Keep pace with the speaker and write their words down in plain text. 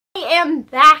am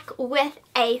back with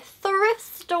a thrift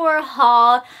store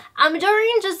haul.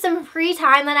 During just some free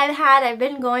time that I've had, I've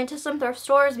been going to some thrift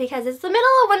stores because it's the middle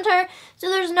of winter, so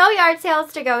there's no yard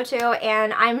sales to go to,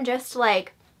 and I'm just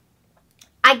like,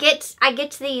 I get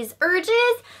these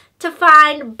urges to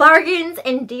find bargains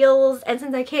and deals, and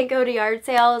since I can't go to yard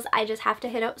sales, I just have to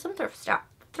hit up some thrift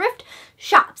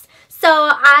shops.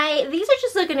 So these are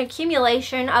just like an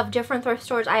accumulation of different thrift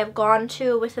stores I have gone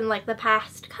to within like the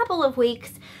past couple of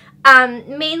weeks.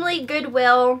 Mainly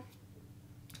Goodwill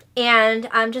and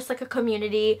just like a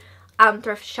community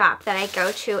thrift shop that I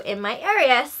go to in my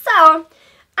area. So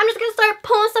I'm just going to start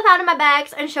pulling stuff out of my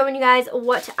bags and showing you guys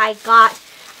what I got.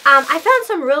 I found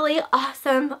some really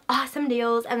awesome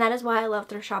deals, and that is why I love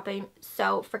thrift shopping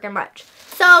so freaking much.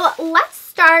 So let's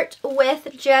start with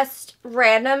just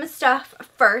random stuff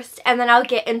first, and then I'll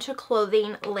get into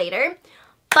clothing later.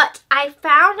 But I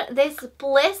found this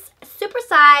Bliss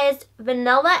supersized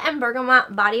vanilla and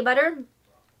bergamot body butter.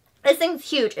 This thing's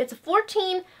huge. It's a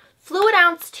 14 fluid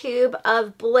ounce tube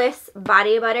of Bliss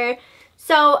body butter.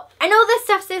 So I know this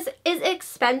stuff is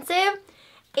expensive,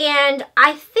 and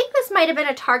I think this might have been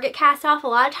a Target cast off. A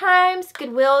lot of times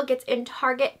Goodwill gets in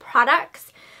Target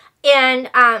products, and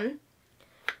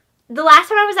the last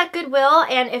time I was at Goodwill,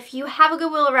 and if you have a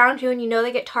Goodwill around you and you know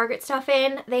they get Target stuff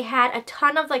in, they had a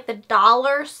ton of like the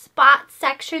dollar spot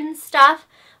section stuff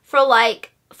for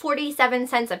like 47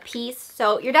 cents a piece.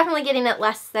 So you're definitely getting it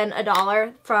less than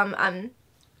 $1 from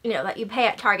you know, that you pay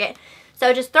at Target.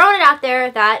 So just throwing it out there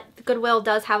that Goodwill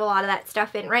does have a lot of that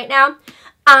stuff in right now.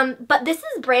 But this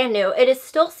is brand new. It is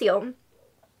still sealed.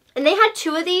 And they had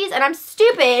 2 of these, and I'm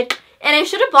stupid, and I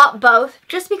should have bought both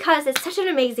just because it's such an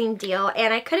amazing deal,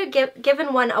 and I could have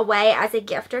given one away as a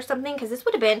gift or something, because this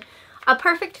would have been a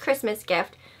perfect Christmas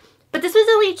gift. But this was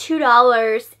only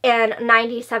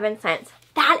 $2.97.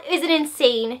 That is an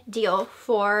insane deal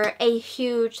for a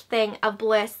huge thing of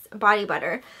Bliss body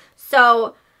butter.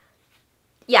 So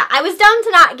yeah, I was dumb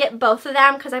to not get both of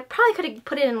them because I probably could have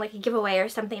put it in like a giveaway or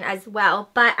something as well.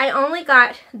 But I only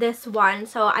got this one,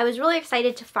 so I was really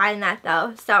excited to find that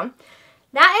though. So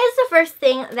that is the first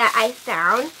thing that I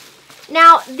found.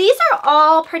 Now, these are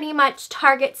all pretty much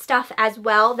Target stuff as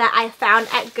well that I found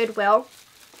at Goodwill.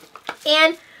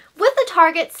 And with the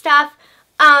Target stuff,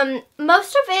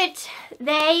 most of it,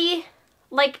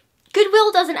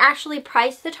 Goodwill doesn't actually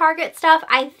price the Target stuff.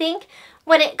 I think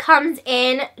when it comes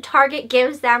in, Target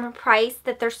gives them a price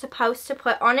that they're supposed to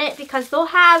put on it because they'll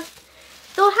have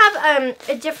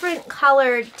a different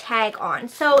colored tag on.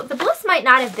 So the Bliss might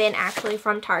not have been actually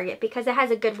from Target because it has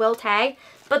a Goodwill tag,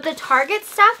 but the Target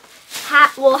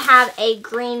stuff will have a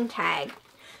green tag.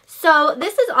 So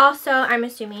this is also, I'm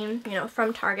assuming, you know,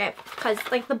 from Target because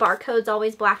like the barcode's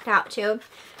always blacked out too.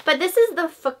 But this is the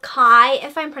Fakai,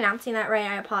 if I'm pronouncing that right,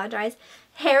 I apologize,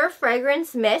 hair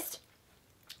fragrance mist.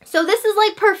 So this is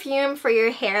like perfume for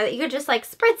your hair that you could just like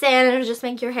spritz in and it'll just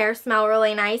make your hair smell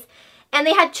really nice. And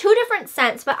they had 2 different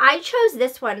scents, but I chose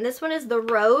this one. This one is the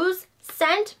rose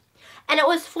scent, and it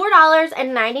was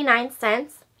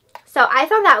 $4.99. So I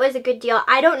thought that was a good deal.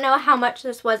 I don't know how much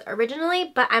this was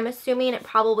originally, but I'm assuming it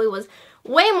probably was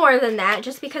way more than that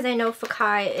just because I know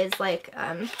Fakai is like,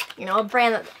 you know, a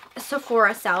brand that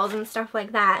Sephora sells and stuff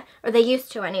like that, or they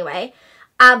used to anyway.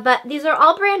 But these are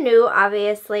all brand new,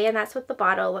 obviously, and that's what the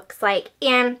bottle looks like.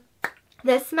 And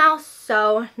this smells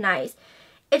so nice.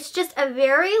 It's just a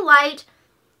very light,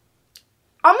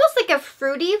 almost like a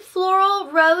fruity floral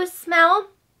rose smell,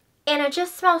 and it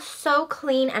just smells so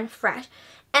clean and fresh.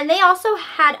 And they also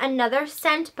had another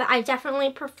scent, but I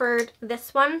definitely preferred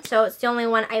this one, so it's the only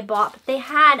one I bought. But they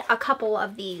had a couple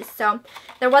of these, so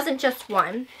there wasn't just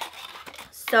one.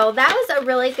 So that was a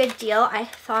really good deal, I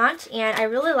thought, and I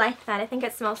really liked that. I think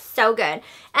it smells so good.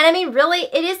 And I mean, really,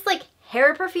 it is like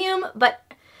hair perfume, but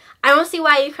I don't see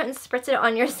why you couldn't spritz it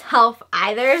on yourself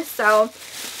either. So,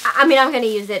 I mean, I'm going to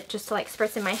use it just to like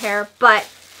spritz in my hair, but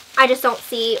I just don't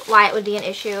see why it would be an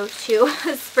issue to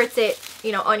spritz it,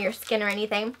 you know, on your skin or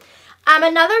anything.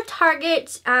 Another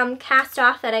Target cast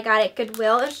off that I got at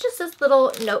Goodwill is just this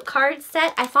little note card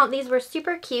set. I thought these were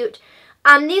super cute.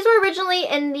 These were originally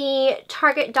in the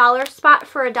Target dollar spot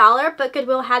for $1, but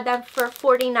Goodwill had them for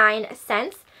 49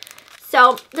 cents.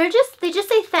 So they just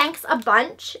say thanks a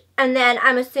bunch, and then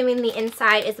I'm assuming the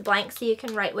inside is blank so you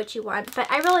can write what you want. But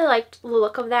I really liked the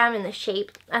look of them and the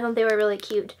shape. I thought they were really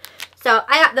cute. So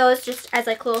I got those just as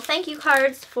like little thank you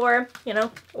cards for, you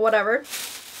know, whatever.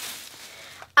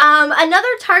 Another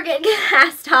Target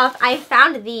cast off, I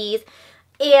found these,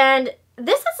 and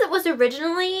this was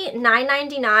originally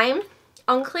 $9.99.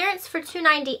 On clearance for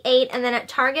 $2.98, and then at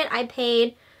Target I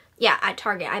paid yeah, at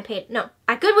Target I paid, no,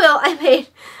 at Goodwill I paid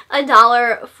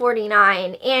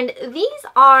 $1.49. And these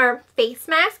are face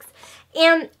masks.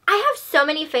 And I have so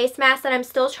many face masks that I'm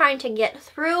still trying to get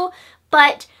through,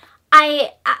 but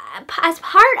as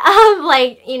part of,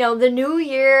 like, you know, the new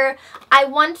year, I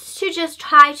want to just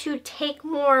try to take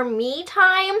more me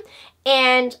time,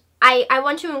 and I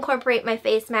want to incorporate my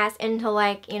face mask into,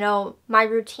 like, you know, my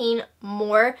routine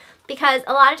more, because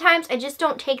a lot of times I just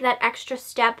don't take that extra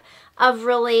step of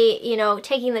really, you know,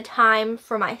 taking the time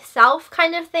for myself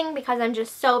kind of thing, because I'm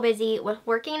just so busy with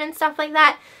working and stuff like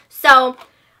that. So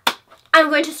I'm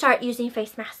going to start using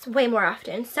face masks way more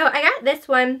often. So I got this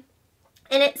one,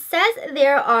 and it says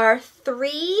there are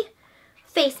 3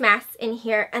 face masks in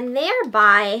here, and they're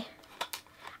by,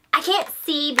 I can't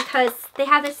see because they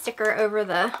have this sticker over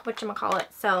the whatchamacallit.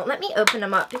 So let me open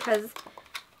them up because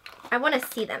I want to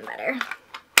see them better.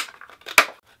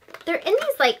 They're in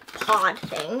these, like, pod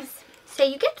things. So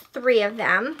you get 3 of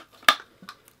them.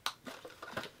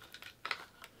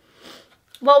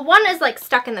 Well, one is, like,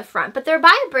 stuck in the front, but they're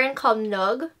by a brand called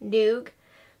Noog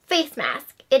face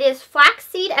mask. It is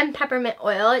flaxseed and peppermint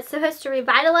oil. It's supposed to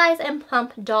revitalize and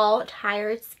plump dull,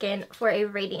 tired skin for a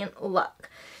radiant look.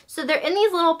 So they're in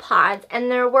these little pods,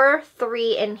 and there were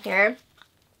 3 in here.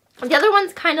 The other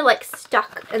one's kind of, like,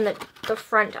 stuck in the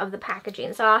front of the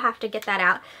packaging, so I'll have to get that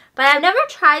out. But I've never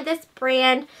tried this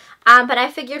brand, but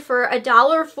I figured for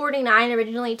 $1.49,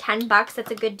 originally 10 bucks, that's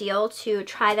a good deal to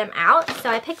try them out. So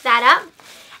I picked that up.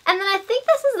 And then I think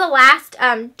this is the last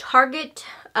Target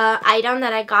item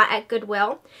that I got at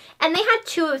Goodwill. And they had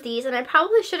 2 of these, and I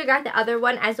probably should have got the other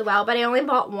one as well, but I only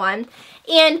bought one.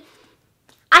 And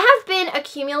I have been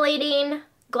accumulating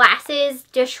glasses,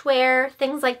 dishware,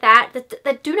 things like that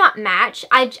do not match.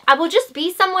 I will just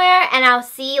be somewhere and I'll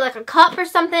see, like, a cup or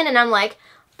something, and I'm like,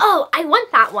 oh, I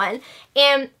want that one.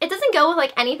 And it doesn't go with,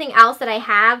 like, anything else that I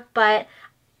have, but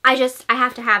I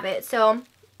have to have it. So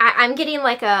I'm getting,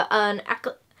 like, an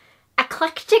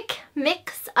eclectic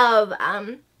mix of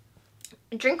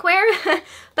drinkware.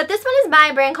 But this one is by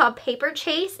a brand called Paper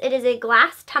Chase. It is a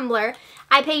glass tumbler.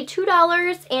 I paid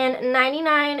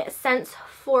 $2.99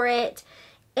 for it,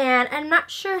 and I'm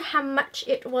not sure how much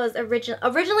it was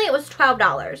originally. It was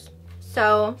 $12.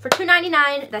 So for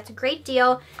 $2.99, that's a great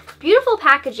deal. Beautiful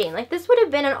packaging. Like, this would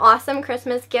have been an awesome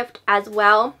Christmas gift as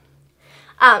well.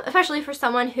 Especially for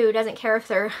someone who doesn't care if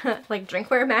their like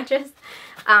drinkware matches.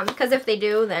 Because if they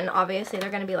do, then obviously they're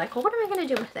going to be like, well, what am I going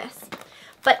to do with this?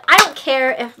 But I don't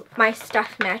care if my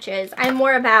stuff matches. I'm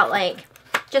more about, like,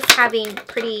 just having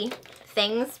pretty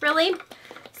things, really.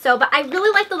 So, but I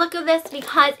really like the look of this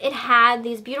because it had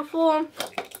these beautiful,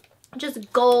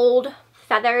 just gold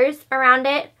feathers around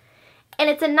it. And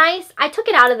it's a nice, I took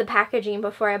it out of the packaging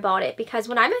before I bought it because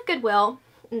when I'm at Goodwill,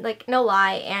 like, no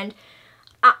lie, and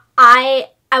I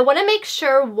want to make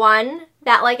sure, one,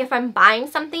 that, like, if I'm buying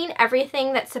something,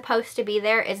 everything that's supposed to be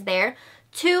there is there.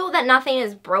 2, that nothing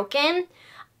is broken.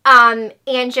 And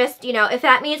just, you know, if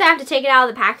that means I have to take it out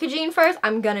of the packaging first,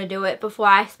 I'm gonna do it before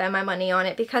I spend my money on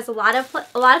it, because a lot of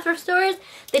thrift stores,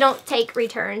 they don't take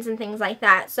returns and things like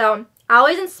that. So I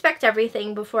always inspect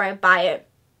everything before I buy it.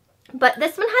 But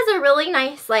this one has a really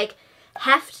nice, like,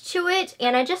 heft to it,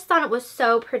 and I just thought it was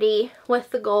so pretty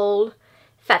with the gold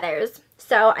feathers.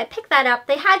 So I picked that up.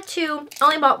 They had 2,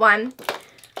 only bought 1.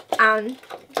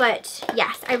 But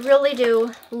yes, I really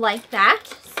do like that.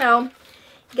 So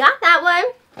got that one.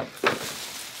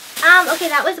 Okay,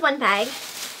 that was one bag.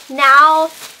 Now,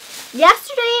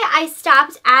 yesterday I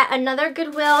stopped at another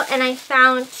Goodwill and I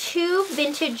found 2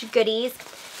 vintage goodies.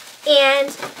 And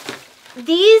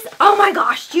these, oh my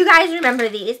gosh, do you guys remember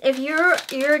these? If you're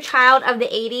a child of the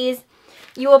 80s,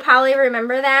 you will probably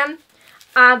remember them.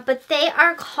 But they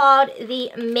are called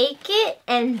the Make It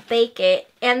and Bake It.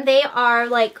 And they are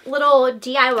like little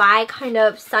DIY kind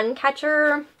of sun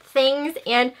catcher things.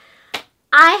 And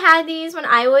I had these when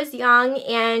I was young,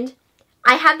 and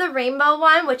I had the rainbow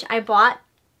one, which I bought,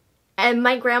 and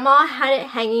my grandma had it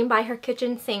hanging by her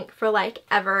kitchen sink for, like,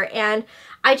 ever, and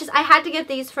I had to get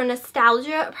these for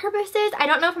nostalgia purposes. I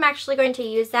don't know if I'm actually going to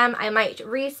use them. I might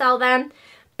resell them,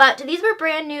 but these were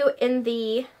brand new in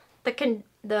the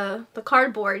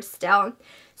cardboard still,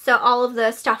 so all of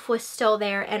the stuff was still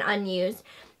there and unused.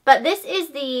 But this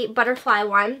is the butterfly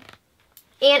one.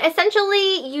 And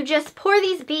essentially, you just pour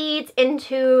these beads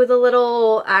into the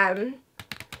little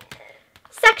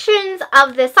sections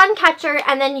of the sun catcher,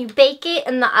 and then you bake it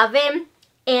in the oven,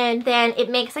 and then it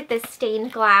makes, like, this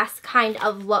stained glass kind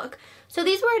of look. So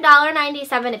these were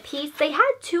 $1.97 a piece. They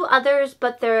had 2 others,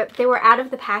 but they were out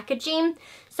of the packaging.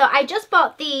 So I just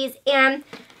bought these, and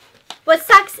What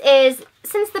sucks is,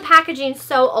 since the packaging's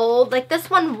so old, like this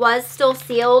one was still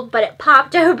sealed, but it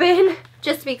popped open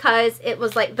just because it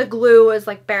was like, the glue was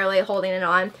like barely holding it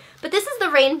on. But this is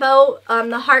the rainbow,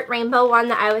 the heart rainbow one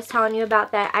that I was telling you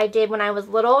about that I did when I was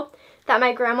little, that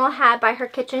my grandma had by her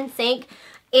kitchen sink.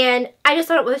 And I just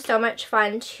thought it was so much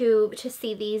fun to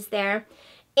see these there.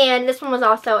 And this one was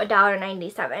also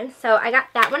 $1.97. So I got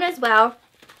that one as well.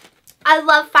 I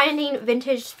love finding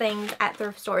vintage things at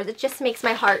thrift stores. It just makes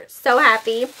my heart so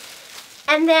happy.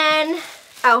 And then,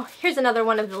 oh, here's another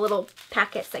one of the little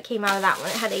packets that came out of that one.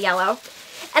 It had a yellow.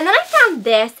 And then I found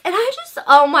this, and I just,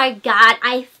 oh my god,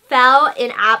 I fell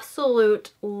in absolute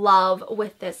love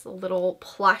with this little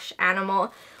plush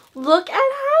animal. Look at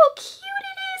how cute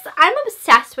it is. I'm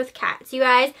obsessed with cats, you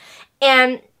guys.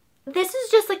 And this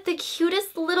is just like the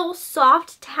cutest little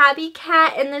soft tabby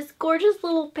cat in this gorgeous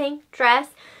little pink dress.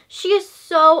 She is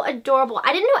so adorable.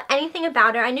 I didn't know anything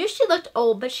about her. I knew she looked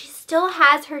old, but she still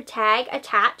has her tag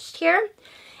attached here.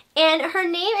 And her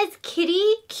name is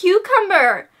Kitty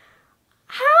Cucumber.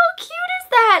 How cute is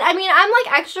that? I mean, I'm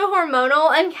like extra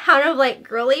hormonal and kind of like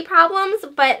girly problems,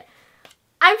 but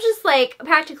I'm just like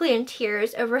practically in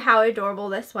tears over how adorable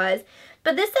this was.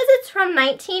 But this says it's from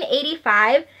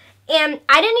 1985. And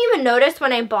I didn't even notice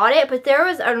when I bought it, but there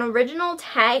was an original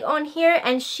tag on here,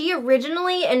 and she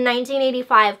originally in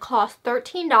 1985 cost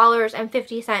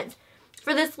 $13.50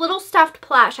 for this little stuffed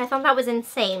plush. I thought that was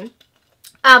insane.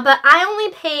 But I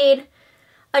only paid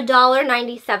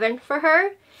 $1.97 for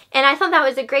her, and I thought that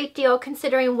was a great deal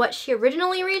considering what she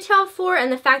originally retailed for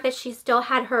and the fact that she still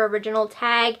had her original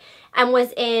tag and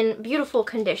was in beautiful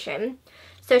condition.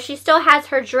 So she still has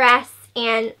her dress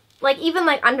and like even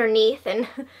like underneath, and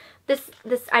this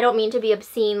I don't mean to be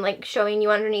obscene, like showing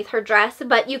you underneath her dress,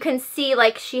 but you can see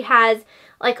like she has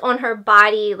like on her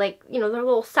body, like, you know, their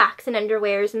little socks and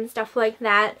underwears and stuff like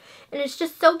that. And it's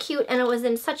just so cute, and it was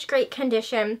in such great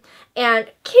condition. And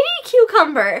Kitty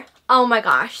Cucumber, oh my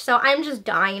gosh. So I'm just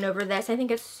dying over this. I think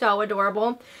it's so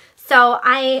adorable. So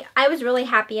I was really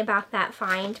happy about that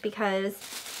find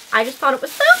because I just thought it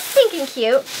was so stinking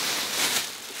cute.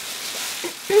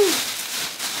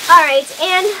 Alright,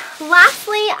 and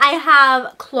lastly, I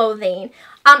have clothing.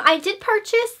 I did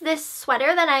purchase this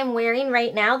sweater that I'm wearing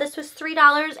right now. This was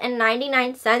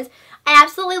 $3.99. I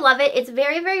absolutely love it. It's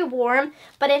very, very warm,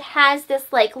 but it has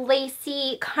this like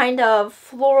lacy kind of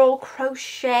floral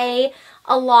crochet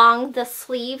along the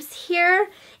sleeves here.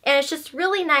 And it's just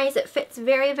really nice. It fits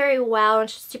very, very well, and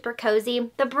it's just super cozy.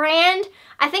 The brand,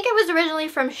 I think it was originally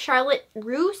from Charlotte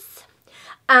Russe,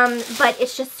 but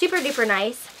it's just super duper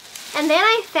nice. And then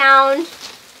I found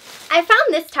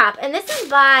this top, and this is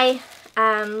by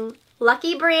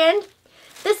Lucky brand.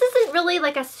 This isn't really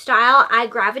like a style I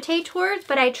gravitate towards,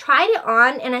 but I tried it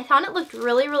on and I thought it looked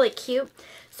really, really cute.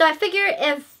 So I figured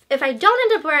if I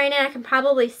don't end up wearing it, I can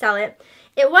probably sell it.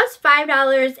 It was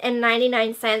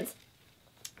 $5.99,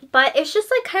 but it's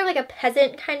just like kind of like a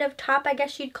peasant kind of top, I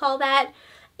guess you'd call that.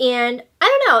 And I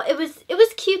don't know, it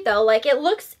was cute though. Like it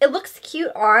looks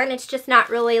cute on. It's just not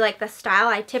really like the style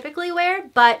I typically wear,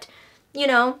 but you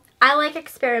know, I like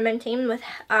experimenting with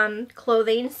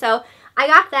clothing. So I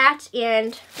got that,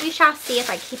 and we shall see if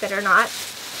I keep it or not.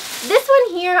 This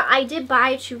one here I did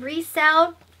buy to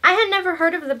resell. I had never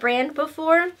heard of the brand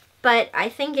before, but I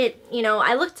think it, you know,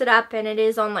 I looked it up and it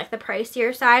is on like the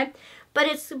pricier side. But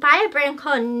it's by a brand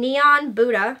called Neon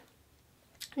Buddha.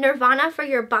 Nirvana for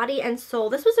your body and soul.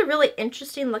 This was a really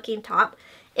interesting looking top.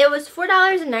 It was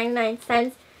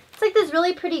 $4.99. It's like this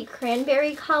really pretty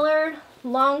cranberry color,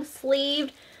 long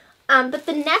sleeved, but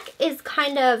the neck is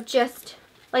kind of just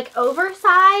like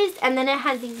oversized, and then it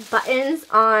has these buttons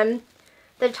on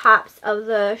the tops of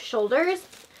the shoulders.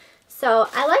 So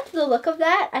I liked the look of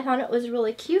that. I thought it was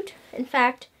really cute. In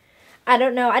fact, I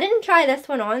don't know. I didn't try this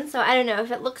one on, so I don't know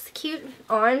if it looks cute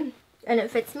on and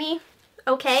it fits me.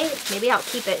 Okay, maybe I'll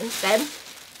keep it instead.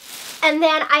 And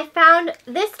then I found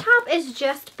this top is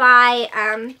just by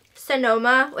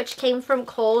Sonoma, which came from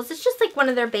Kohl's. It's just like one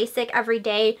of their basic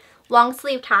everyday long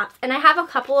sleeve tops, and I have a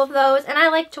couple of those, and I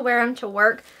like to wear them to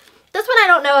work. This one I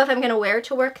don't know if I'm going to wear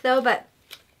to work though, but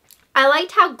I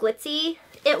liked how glitzy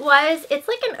it was. It's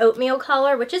like an oatmeal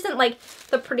color, which isn't like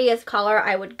the prettiest color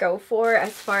I would go for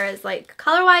as far as like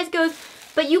color wise goes,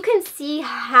 but you can see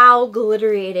how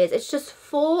glittery it is. It's just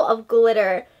full of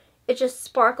glitter. It just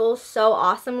sparkles so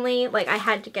awesomely. Like I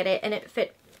had to get it, and it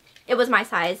fit. It was my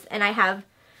size, and I have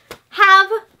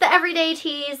the everyday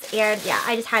tees, and yeah,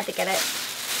 I just had to get it.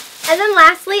 And then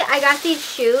lastly, I got these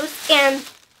shoes, and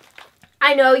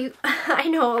I know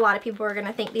a lot of people are going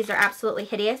to think these are absolutely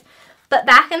hideous, but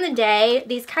back in the day,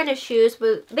 these kind of shoes,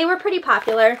 they were pretty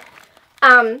popular.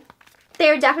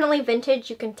 They're definitely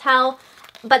vintage, you can tell,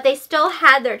 but they still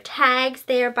had their tags.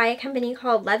 They are by a company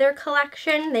called Leather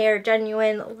Collection. They are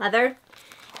genuine leather,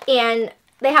 and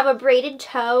they have a braided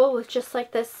toe with just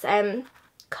like this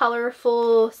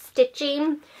colorful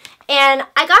stitching. And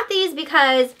I got these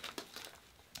because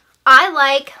I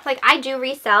like I do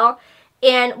resell,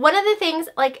 and one of the things,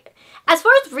 like, as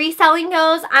far as reselling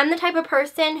goes, I'm the type of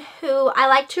person who I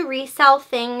like to resell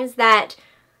things that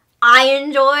I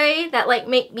enjoy, that like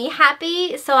make me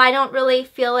happy, so I don't really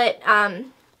feel it, I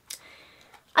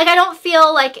don't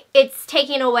feel like it's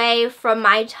taking away from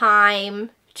my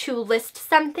time to list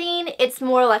something. It's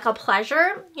more like a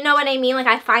pleasure, you know what I mean? Like,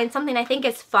 I find something I think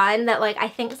is fun that like I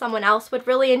think someone else would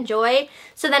really enjoy,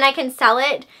 so then I can sell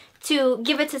it to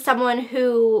give it to someone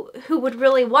who would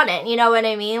really want it, you know what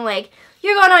I mean? Like,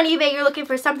 you're going on eBay, you're looking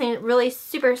for something really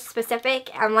super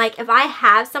specific, and like if I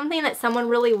have something that someone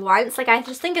really wants, like I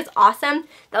just think it's awesome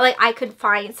that like I could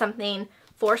find something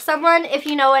for someone, if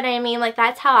you know what I mean. Like,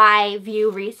 that's how I view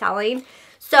reselling.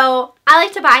 So I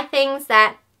like to buy things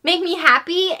that make me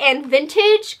happy, and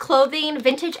vintage clothing,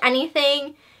 vintage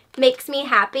anything makes me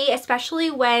happy,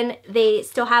 especially when they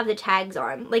still have the tags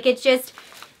on. Like, it's just,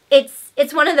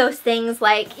 it's one of those things,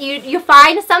 like, you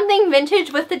find something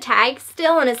vintage with the tags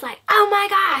still, and it's like, oh my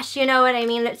gosh, you know what I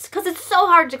mean? It's because it's so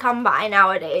hard to come by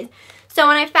nowadays. So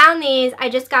when I found these, I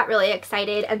just got really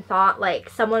excited and thought, like,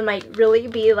 someone might really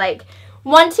be, like,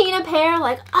 wanting a pair.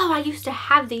 Like, oh, I used to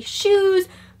have these shoes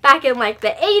back in, like, the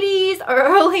 80s or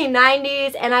early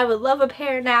 90s, and I would love a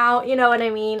pair now, you know what I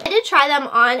mean? I did try them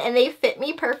on, and they fit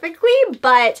me perfectly,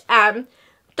 but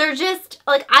they're just,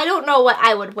 like, I don't know what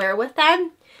I would wear with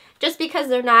them, just because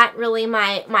they're not really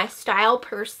my style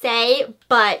per se,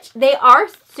 but they are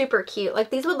super cute.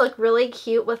 Like, these would look really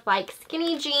cute with like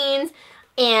skinny jeans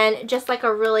and just like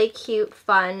a really cute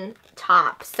fun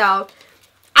top. So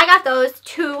I got those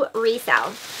to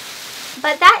resell.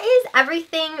 But that is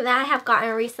everything that I have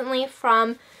gotten recently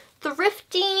from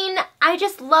thrifting. I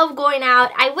just love going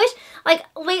out. I wish, like,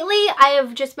 lately I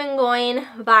have just been going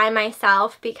by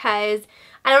myself because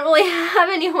I don't really have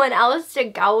anyone else to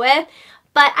go with.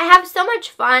 But I have so much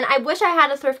fun. I wish I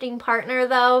had a thrifting partner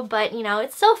though, but you know,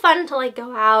 it's so fun to like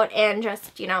go out and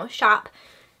just, you know, shop.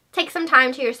 Take some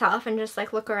time to yourself and just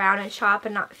like look around and shop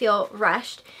and not feel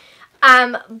rushed.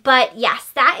 But yes,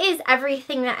 that is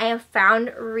everything that I have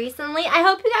found recently. I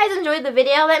hope you guys enjoyed the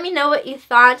video. Let me know what you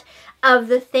thought of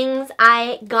the things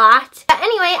I got. But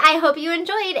anyway, I hope you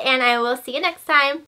enjoyed, and I will see you next time.